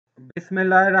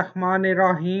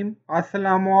Bismillahirrahmanirrahim.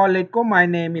 Assalamu alaikum. My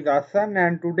name is Hassan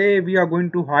and today we are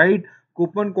going to hide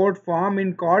coupon code form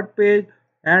in cart page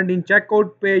and in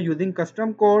checkout page using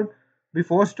custom code.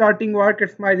 Before starting work,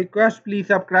 it's my request, please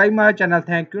subscribe my channel.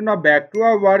 Thank you. Now back to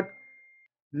our work.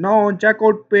 Now on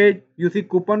checkout page, you see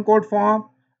coupon code form.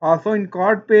 Also in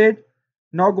cart page.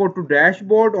 Now go to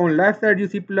dashboard. On left side you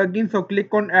see plugin. So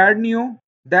click on add new.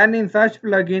 Then in search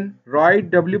plugin,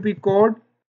 write WP code.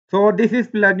 So this is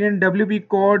plugin WP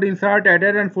code insert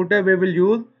header and footer we will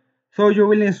use. So you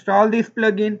will install this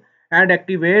plugin and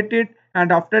activate it,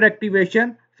 and after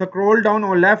activation scroll down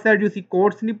on left side you see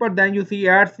code snippet, then you see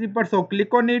add snippet, so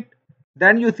click on it.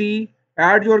 Then you see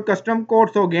add your custom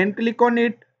code, so again click on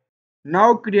it.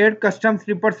 Now create custom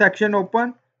snippet section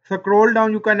open. Scroll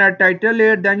down, you can add title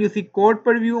here, then you see code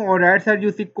preview. On right side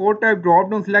you see code type,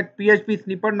 drop down select PHP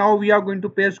snippet. Now we are going to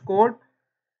paste code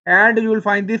and you will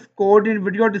find this code in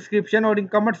video description or in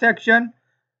comment section.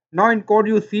 Now in code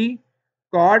you see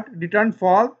cart return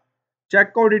false,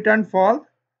 check code return false.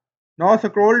 Now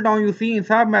scroll down, you see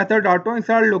insert method auto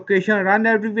insert location run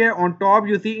everywhere. On top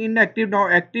you see inactive, now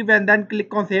active, and then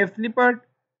click on save snippet.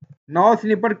 Now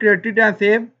snippet created and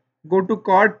save. Go to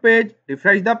cart page,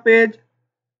 refresh the page.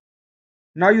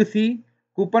 Now you see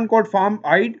coupon code form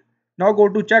hide. Now go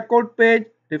to checkout page,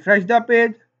 refresh the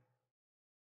page.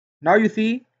 Now you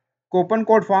see coupon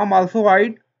code form also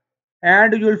hide,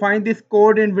 and you will find this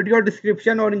code in video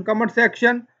description or in comment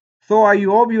section. So I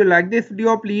hope you like this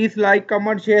video. Please like,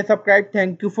 comment, share, subscribe.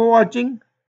 Thank you for watching.